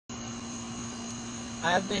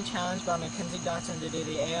I have been challenged by Mackenzie Dotson to do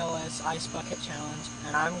the ALS Ice Bucket Challenge,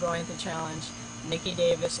 and I'm going to challenge Nikki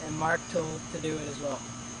Davis and Mark Toole to do it as well.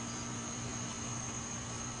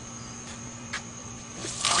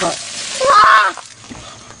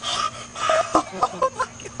 Oh my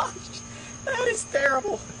gosh, that is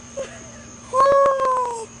terrible.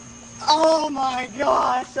 Oh my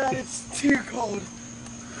gosh, that is too cold.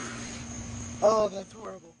 Oh, that's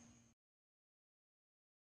horrible.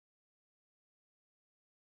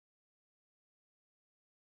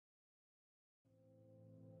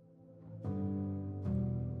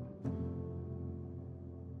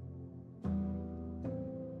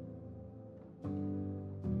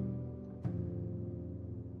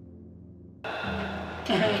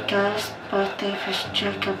 Hey guys, my name is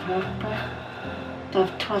Jacob Harper. I'm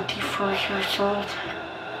 24 years old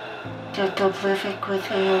and I'm living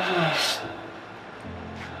with ALS.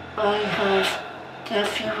 I have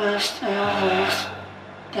FUS ALS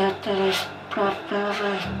and there is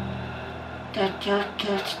probably that young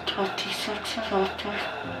kids 26 and older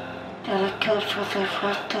that it comes with a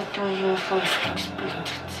 1 to 3 year life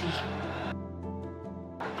expectancy.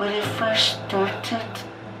 When it first started,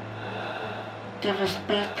 there was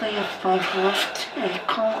mainly in my left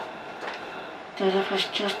ankle, then it was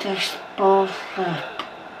just a small limp.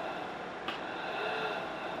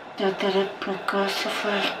 And then it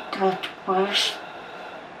progressively got worse,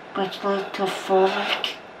 which led to falling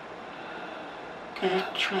and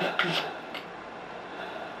tripping.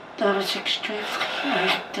 I was extremely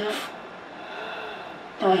active.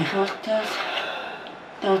 I hunted,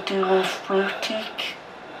 I do off-roading,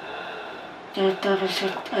 and I was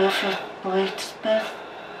an avid bladesmith,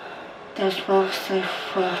 as well as a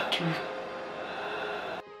fighter.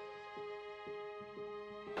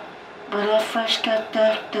 When I first got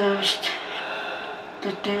diagnosed,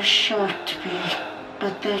 the news shocked me,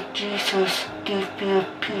 but then Jesus gave me a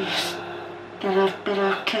peace, and I've been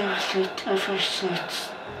okay with it ever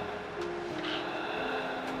since.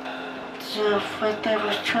 So when they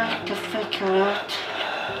were trying to figure out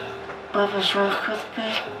what was wrong with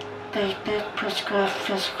me, they did prescribe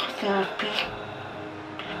physical therapy.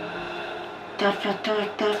 I've been doing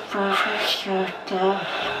that for over a year now.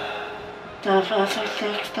 There are other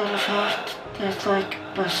things that have helped. There's like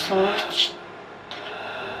massage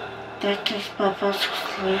that keeps my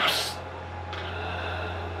muscles loose.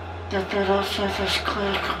 And then also this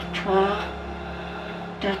clinical trial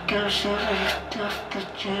that goes in and tells the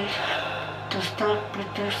gene to stop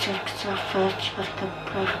producing so much of the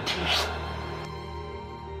proteins.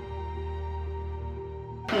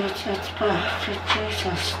 It's my for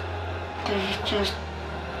Jesus that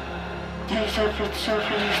he's opened so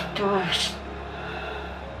many doors,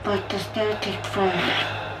 like the standing frame,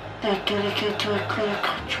 that getting into a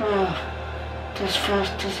clinical trial as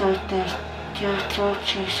fast as I did. Yeah, told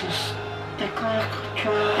Jesus. The clinical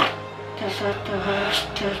trial is at the Ohio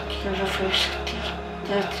State University.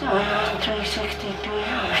 That's ION 363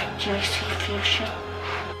 or JC Fusion.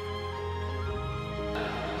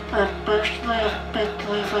 Personally and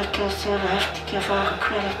mentally, like I said, I have to give all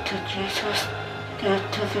credit to Jesus and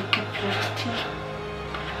to the community.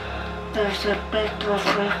 There's a big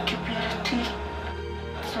off-road community,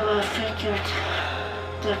 so I figured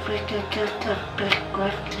that we could get a big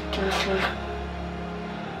group together.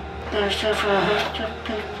 There's over 100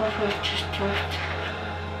 people registered.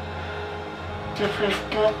 That we've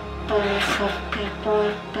got money from people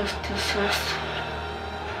and businesses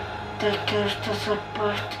that goes to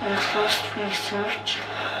support ALS research.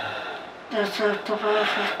 That's at the moment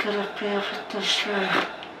we're going to be able to share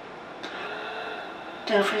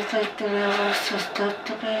everything that ALS has done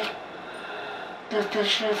to me. That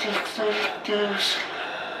there's really exciting news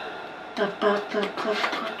about the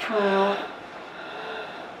clinical trial,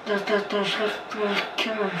 that there's hopefully a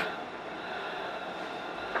cure.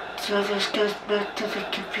 So this goes back to the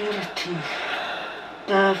community.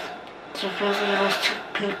 To really awesome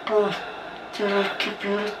people to the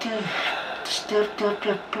community stepped up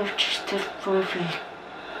and purchased it for me.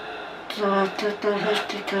 So I did not have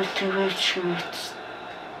to go through insurance.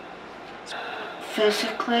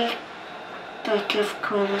 Physically, I give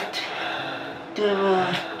credit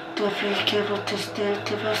to being able to stand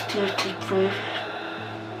to my standing frame,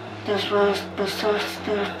 as well as massage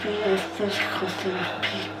therapy and physical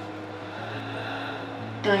therapy.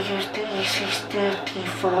 I used the EasyStand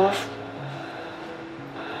Evolve.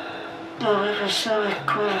 No, it was so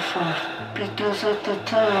incredible, because at the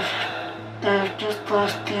time, I had just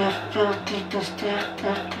lost the ability to stand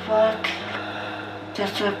and to walk.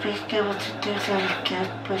 That's why being able to do that again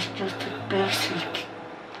was just a basic.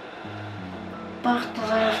 But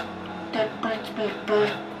that brings me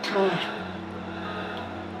back to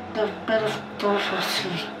the bit of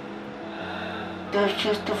normalcy. There's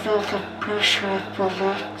just to feel the pressure of the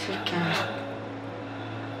legs again.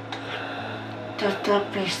 That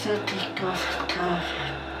don't be sitting all the time.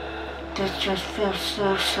 That just feels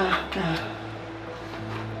so good.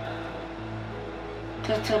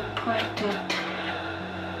 That's important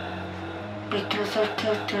because I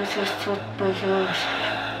can't do this with my own.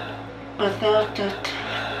 Without it,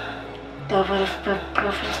 that would have been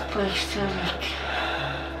perfectly cynic.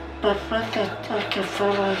 But with it, I can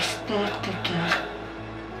finally stand again.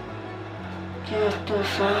 Yeah,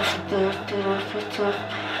 those arms there, that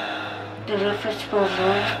if it's my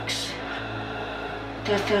legs,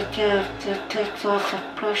 that takes all the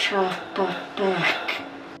pressure off my back.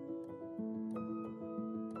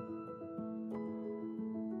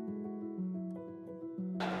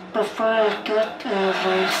 Before I got to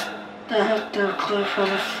ALS, I had no clue what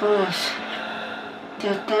it was.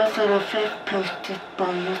 That now that I've impacted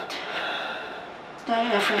by it, not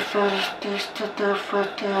everybody needs to know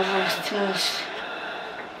what ALS is.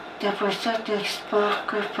 There was such a small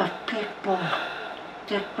group of people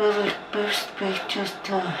that really boosted me just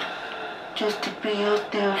to be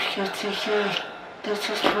out there and say, hey, this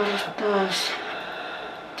is what it does.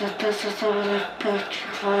 That this is how it impacts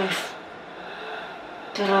your life.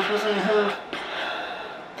 That I really hope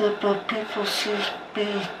that my people see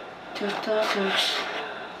me and others,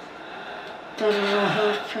 that it will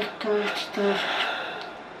help encourage them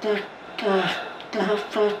to help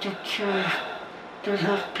find a cure, that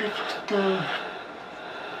help people know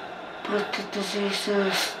what the disease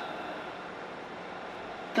is.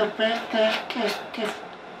 The main thing is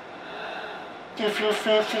if your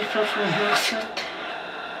family member has it,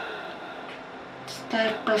 stay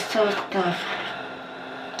beside them.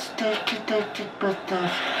 Stay connected with them.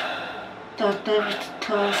 Don't never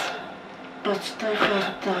tough, but stay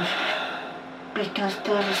with them. Because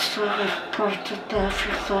that is so important to have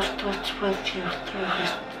your loved ones with you through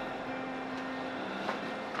it.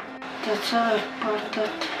 That's so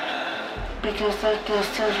important because like I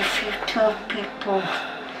said, if you tell people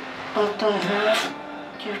what they have,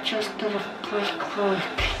 you're just gonna break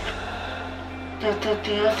like. And then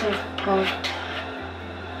the other part,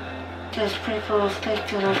 because people think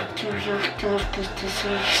that I'm too young to have this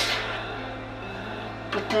disease.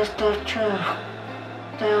 But that's not true.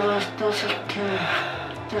 ALS doesn't care.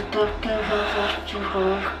 They don't care how old you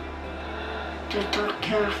are. They don't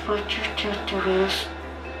care what your gender is.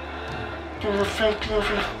 They affect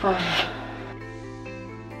everybody.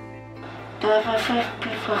 I've heard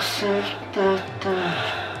people say that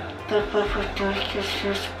what we're doing is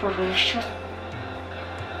inspiration.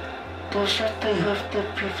 Doesn't they have the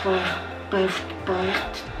people moved by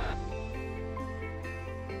it?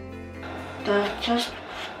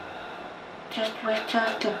 Just reach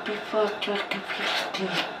out to people in your community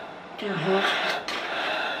to have it.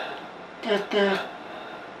 And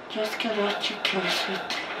just get educated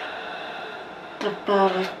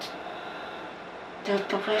about it. That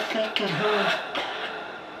the way they can help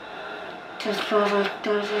is for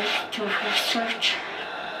to research.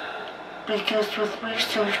 Because with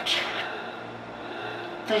research,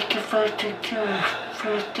 they can find a cure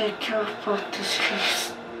for the incurable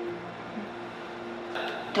disease.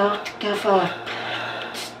 Don't give up.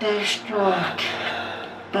 Stay strong.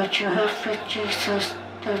 But you have in Jesus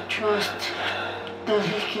and trust that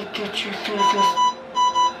He can get you through this.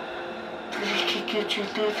 That He can get you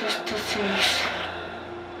through this disease.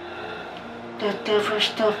 That never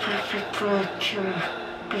stop looking for a cure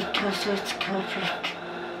because it's coming.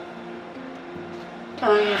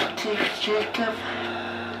 I am Team Jacob,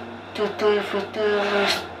 the David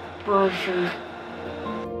ALS warrior.